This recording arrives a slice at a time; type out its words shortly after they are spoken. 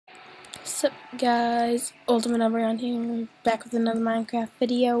What's up, guys? Ultimate Around here, back with another Minecraft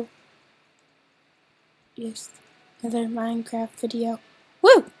video. Yes, another Minecraft video.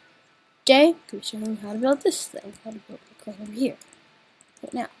 Woo! Today, I'm going to be showing you how to build this thing. How to build it right over here.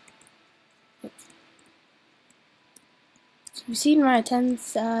 Right now. Oops. So you've seen my 10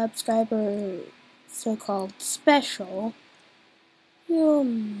 subscriber so-called special. You'll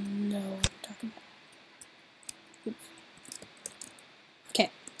know what I'm talking about. Oops. Okay.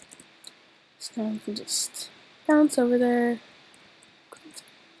 So now we can just bounce over there.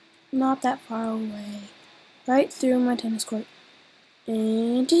 Not that far away. Right through my tennis court.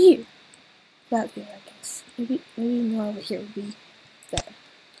 Into here. About here, I guess. Maybe more over here would be better.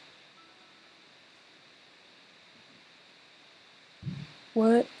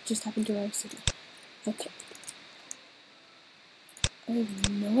 What just happened to our city? Okay. I have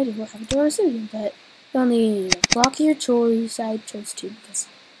no idea what happened to our city, but only block your choice. I chose 2 because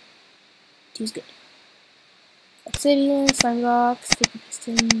 2 is good. Obsidian, slime block, sticky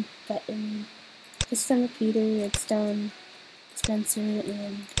piston, button, piston repeater, redstone, dispenser,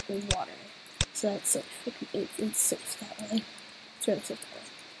 and water. So that's safe. It's safe that way. It's really safe that way.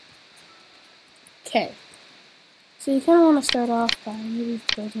 Okay. So you kind of want to start off by maybe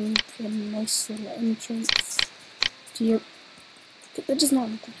building a nice little entrance to your... That does not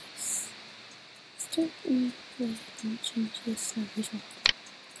look nice. Start with the entrance to this one.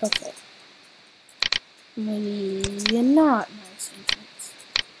 Okay. Maybe a not nice entrance.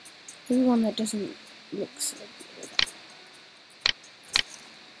 Maybe one that doesn't look so good.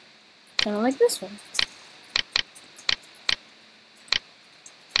 Kind of like this one.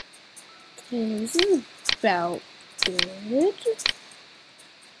 Okay, this is about good.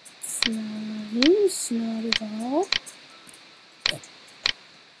 It's not at all.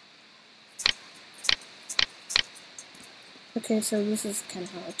 Okay, so this is kind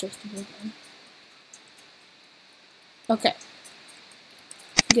of how I chose to build them. Okay.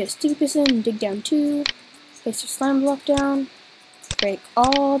 Get a sticky piston and dig down 2. Place your slime block down. Break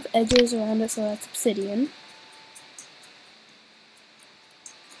all the edges around it so that's obsidian.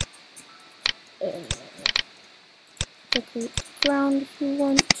 Decorate the ground if you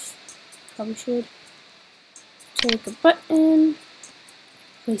want. Probably should. Take a button.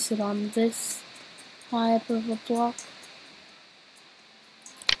 Place it on this type of a block.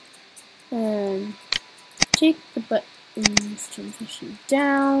 And take the button's transition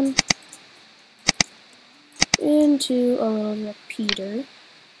down into a little repeater.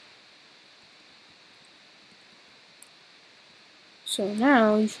 So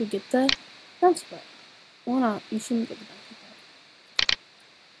now you should get the bounce bar. Or not, you shouldn't get the bounce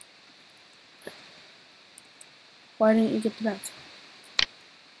bar. Why didn't you get the bounce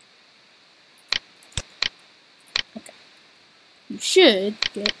bar? Okay. You should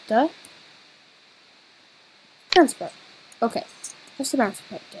get the bounce bar. Okay. That's the bounce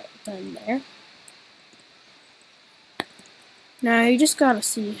bar done there. Now you just gotta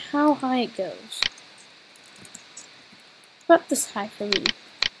see how high it goes. About this high for me.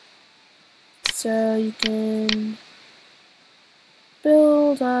 So you can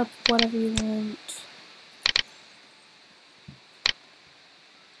build up whatever you want.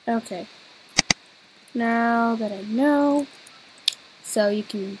 Okay. Now that I know, so you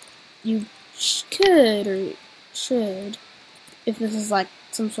could or should, if this is like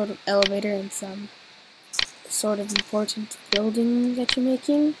some sort of elevator in some sort of important building that you're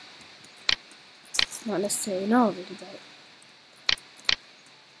making. It's not necessarily an elevator, but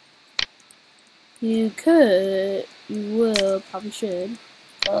you will, probably should.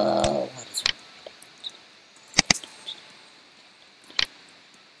 Oh, what is it?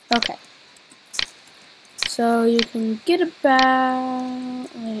 Okay. So you can get about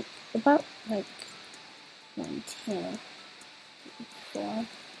 1, 2, 4,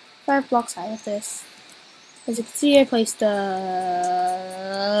 5 blocks high with this. As you can see, I placed a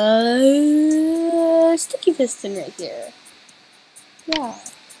sticky piston right here. Yeah.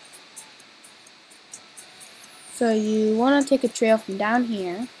 So you want to take a trail from down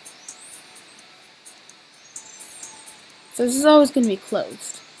here. So this is always going to be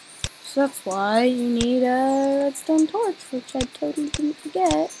closed. So that's why you need a redstone torch, which I totally didn't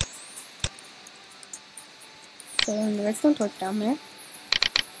forget. So then the redstone torch down there.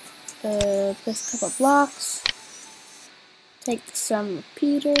 Place a couple of blocks. Take some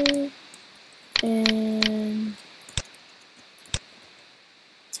repeater. And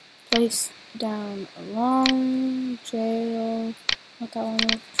place down a long trail. Not that long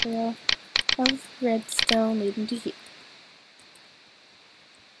of a trail. Of redstone leading to here.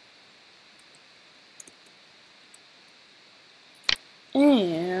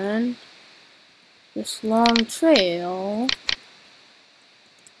 And this long trail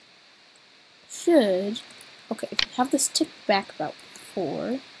should... Okay, if you have this tick back about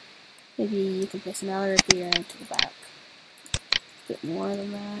 4, maybe you can place another repeater into the back. A bit more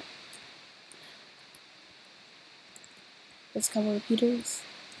than that. There's a couple repeaters.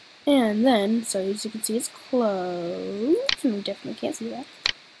 And then, so as you can see, it's closed. And we definitely can't see that.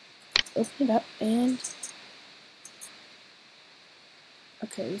 Open it up and...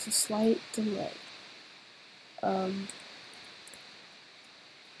 Okay, there's a slight delay.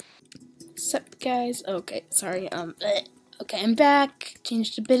 Sup, guys? Okay, sorry, okay, I'm back.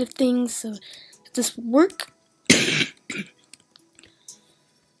 Changed a bit of things, so does this work?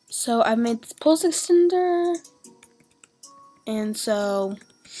 So I made this pulse extender, and so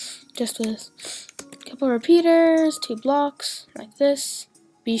just with a couple repeaters, 2 blocks, like this.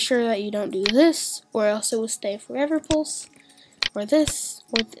 Be sure that you don't do this, or else it will stay forever pulse, or this,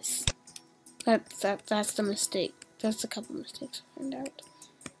 or this. That's the mistake. That's a couple mistakes I found out.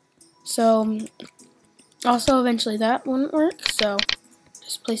 So, also eventually that wouldn't work, so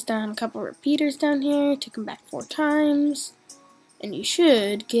just place down a couple repeaters down here, take them back 4 times, and you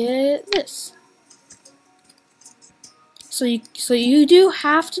should get this. So you do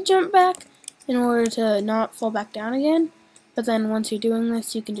have to jump back in order to not fall back down again, but then once you're doing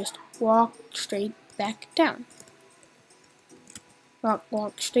this, you can just walk straight back down.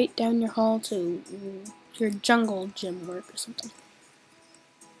 Walk straight down your hall to your jungle gym work or something.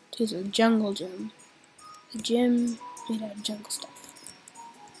 To the jungle gym. A gym made out of jungle stuff.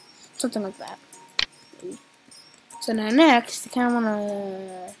 Something like that. Maybe. So now next, you kind of want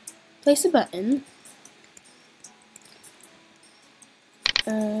to place a button.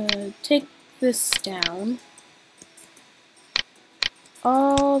 Take this down.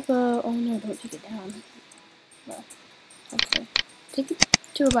 Oh no, don't take it down. Well, okay. Take it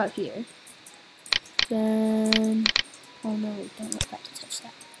to about here. Then, oh no, don't let that touch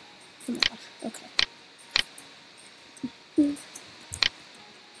that. Oh my gosh, okay.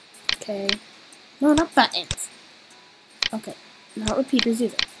 Okay. No, not buttons. Okay, not repeaters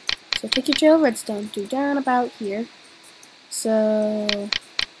either. So take your trail redstone to down about here. So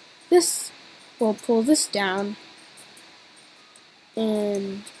this will pull this down,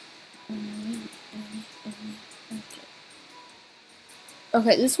 and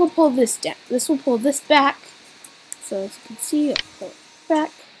okay, this will pull this down. This will pull this back. So as you can see, it'll pull it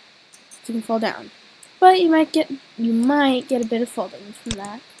back. So you can fall down. But you might get a bit of fall damage from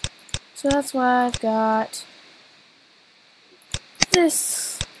that. So that's why I've got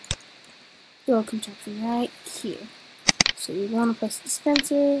this little contraption right here. So you want to place a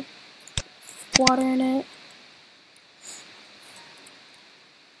dispenser, water in it.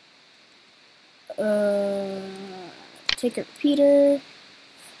 Take a repeater.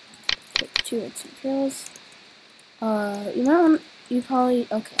 Take 2 or 2 drills. You might want. You probably.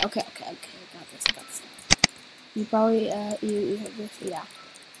 Okay. I got this. You probably. You have this. Yeah.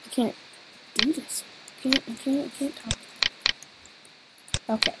 I can't do this. I can't talk.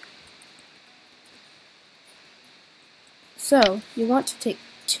 Okay. So you want to take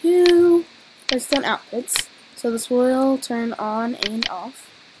 2 redstone outputs. So this will turn on and off.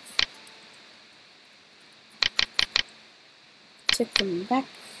 Take them back.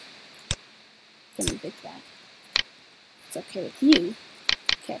 Give them big back. It's okay with you.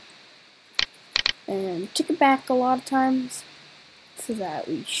 Okay. And tick it back a lot of times so that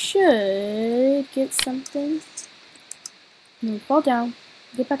we should get something. And we fall down,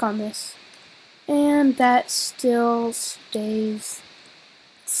 get back on this, and that still stays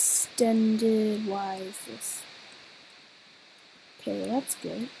extended. Why is this? Okay, that's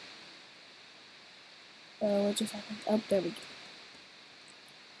good. Oh, what just happened? Oh, there we go.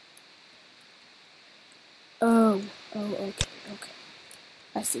 Oh, okay.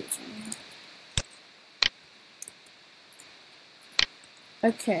 I see what's wrong now.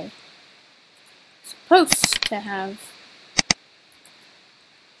 Okay. Supposed to have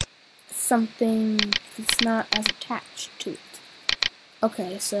something that's not as attached to it.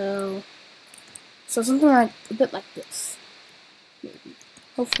 Okay, so something like a bit like this. Maybe.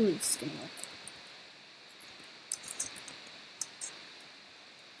 Hopefully this is gonna work.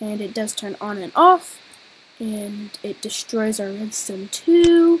 And it does turn on and off. And it destroys our redstone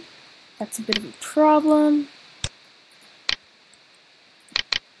too. That's a bit of a problem.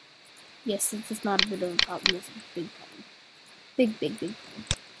 Yes, this is not a bit of a problem. It's a big problem. Big problem.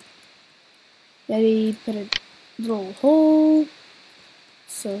 Maybe put a little hole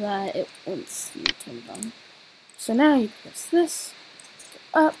so that it won't turn it on. So now you press this,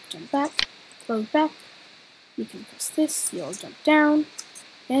 go up, jump back, close back. You can press this, you'll jump down,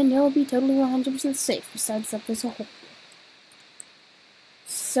 and you'll be totally 100% safe, besides that there's a hole.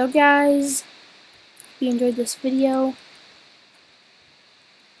 So guys, if you enjoyed this video,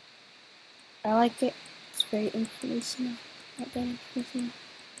 I like it. It's very informational. Not that informational.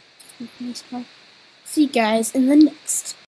 Just informational. See you guys in the next.